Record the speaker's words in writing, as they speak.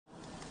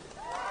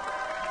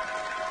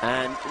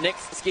And the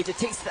next skater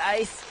takes the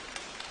ice.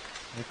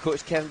 And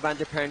coach Kevin van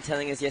der Perren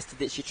telling us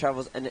yesterday that she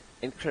travels an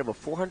incredible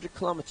 400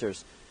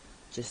 kilometers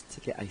just to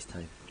get ice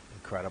time.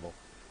 Incredible.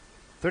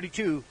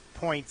 32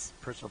 points,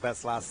 personal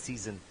best last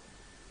season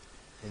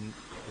in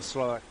the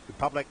Slovak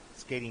Republic,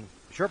 skating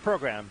short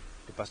program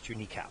to bust your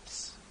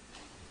kneecaps.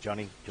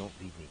 Johnny, don't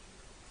leave me.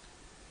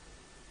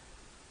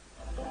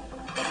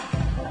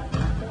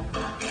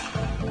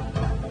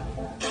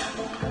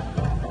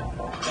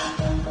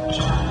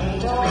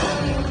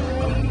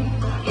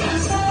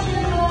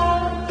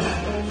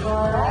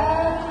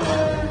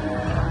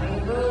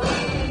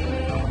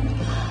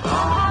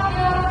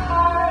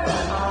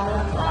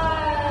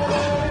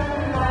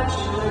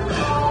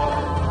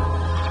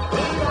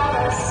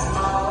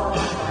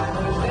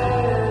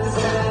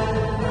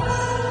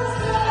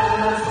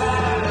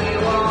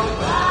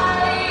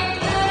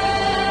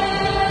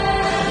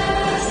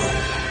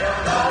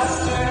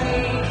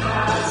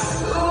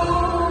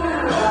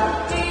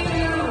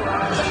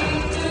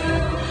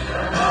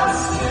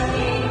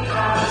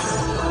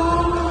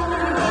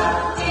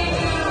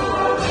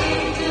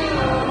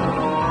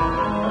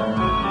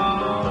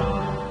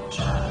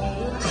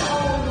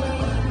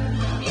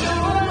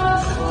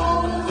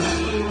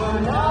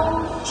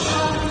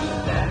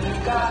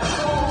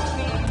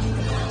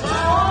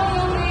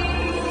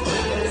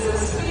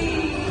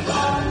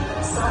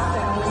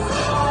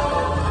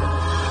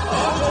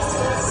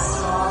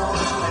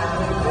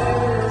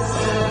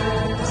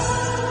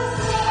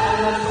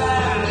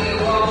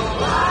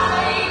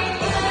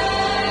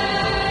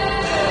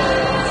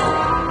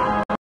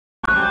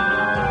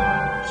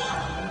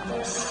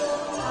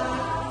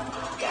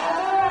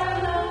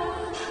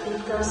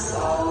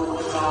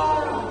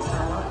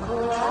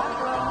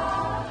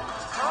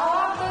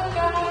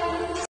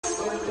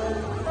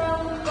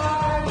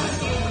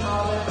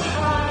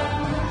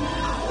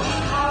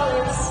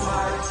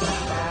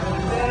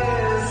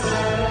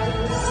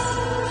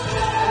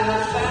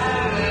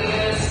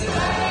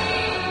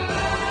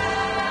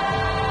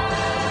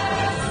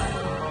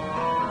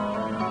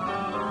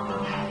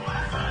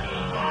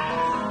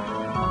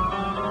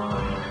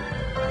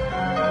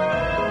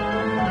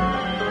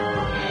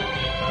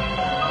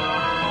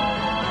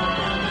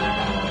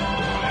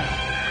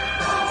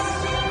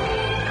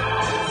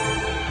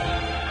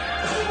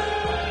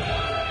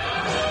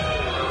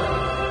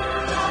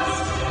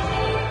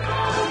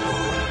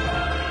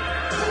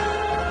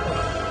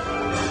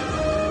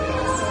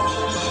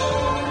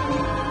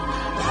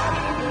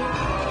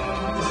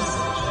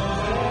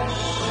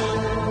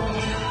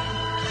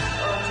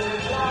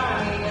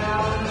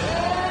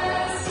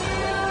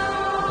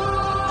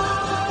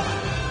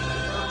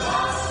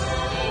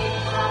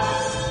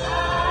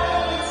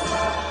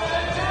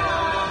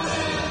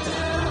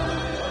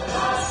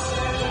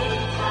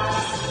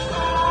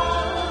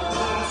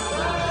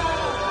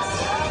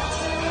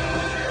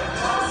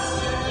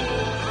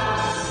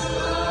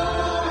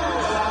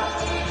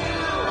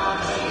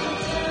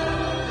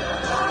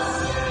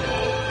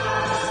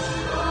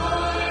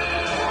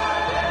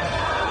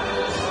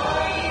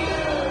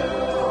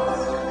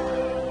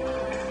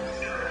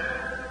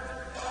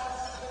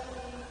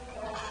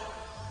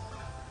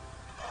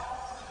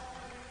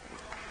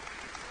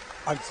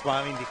 I'm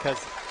smiling because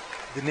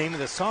the name of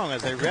the song,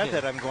 as I read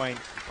that, I'm going,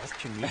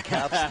 bust your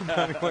kneecaps.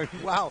 I'm going,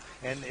 wow.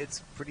 And it's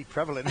pretty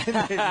prevalent.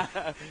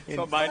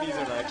 But my knees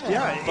are like.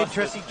 Yeah,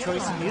 interesting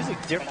choice of music,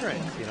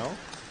 different, you know.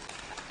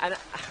 And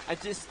I'm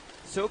just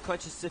so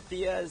conscious.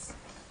 Sophia's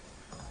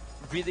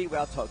really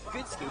well taught,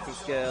 good skating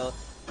skill,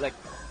 like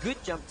good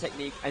jump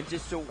technique, and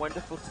just so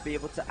wonderful to be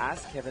able to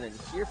ask Kevin and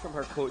hear from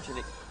her coach and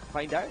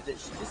find out that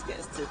she just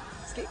gets to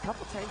skate a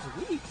couple times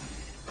a week.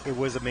 It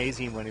was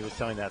amazing when he was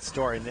telling that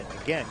story. And then,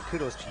 again,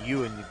 kudos to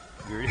you and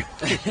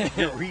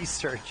your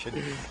research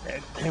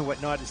and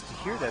whatnot, is to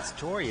hear that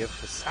story of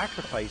the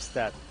sacrifice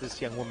that this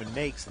young woman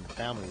makes, and the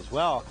family as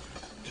well,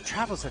 to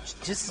travel such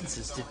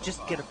distances to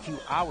just get a few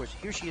hours.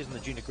 Here she is in the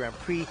Junior Grand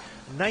Prix.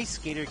 Nice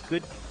skater,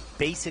 good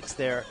basics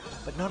there,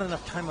 but not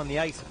enough time on the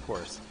ice, of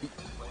course.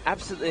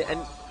 Absolutely. And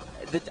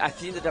I've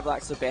seen the double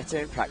axel better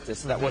in practice,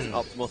 so that wasn't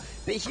optimal.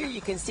 But here you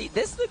can see,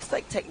 this looks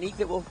like technique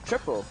that will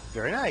triple.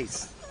 Very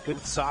nice. Good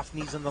soft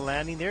knees on the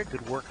landing there.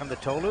 Good work on the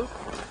toe loop.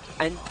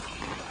 And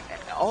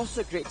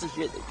also great to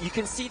hear. You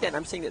can see then,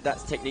 I'm saying that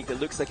that's technique that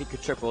looks like it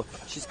could triple.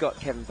 She's got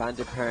Kevin van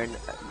der Perren,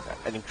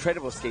 an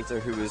incredible skater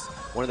who was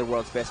one of the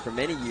world's best for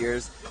many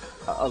years,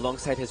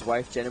 alongside his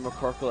wife, Jenny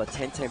McCorkle, a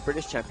 10-time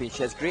British champion.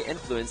 She has great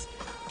influence.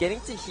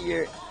 Getting to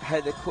hear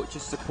how the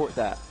coaches support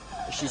that.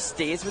 She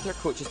stays with her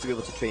coaches to be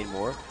able to train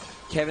more.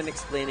 Kevin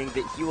explaining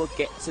that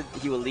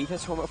he will leave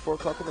his home at 4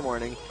 o'clock in the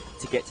morning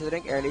to get to the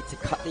rink early, to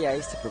cut the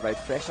ice, to provide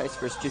fresh ice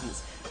for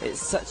students.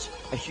 It's such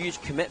a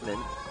huge commitment.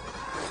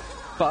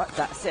 But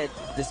that said,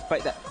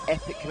 despite that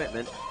epic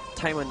commitment,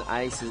 time on the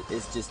ice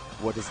is just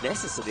what is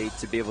necessary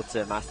to be able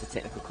to master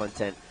technical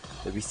content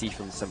that we see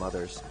from some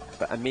others.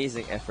 But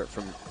amazing effort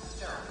from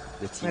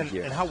the team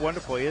here. And how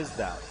wonderful is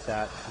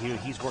that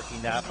he's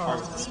working that hard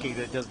with the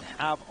skater that doesn't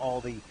have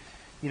all the,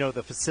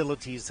 the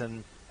facilities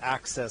and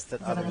access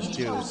that others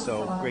do.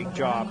 So great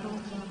job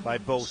by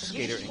both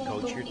skater and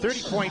coach here.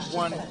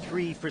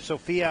 30.13 for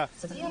Sophia,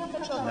 and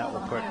that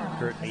will put her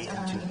currently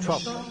into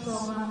 12th place.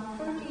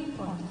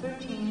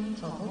 30.13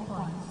 total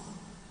points.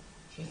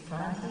 She's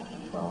currently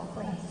in 12th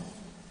place.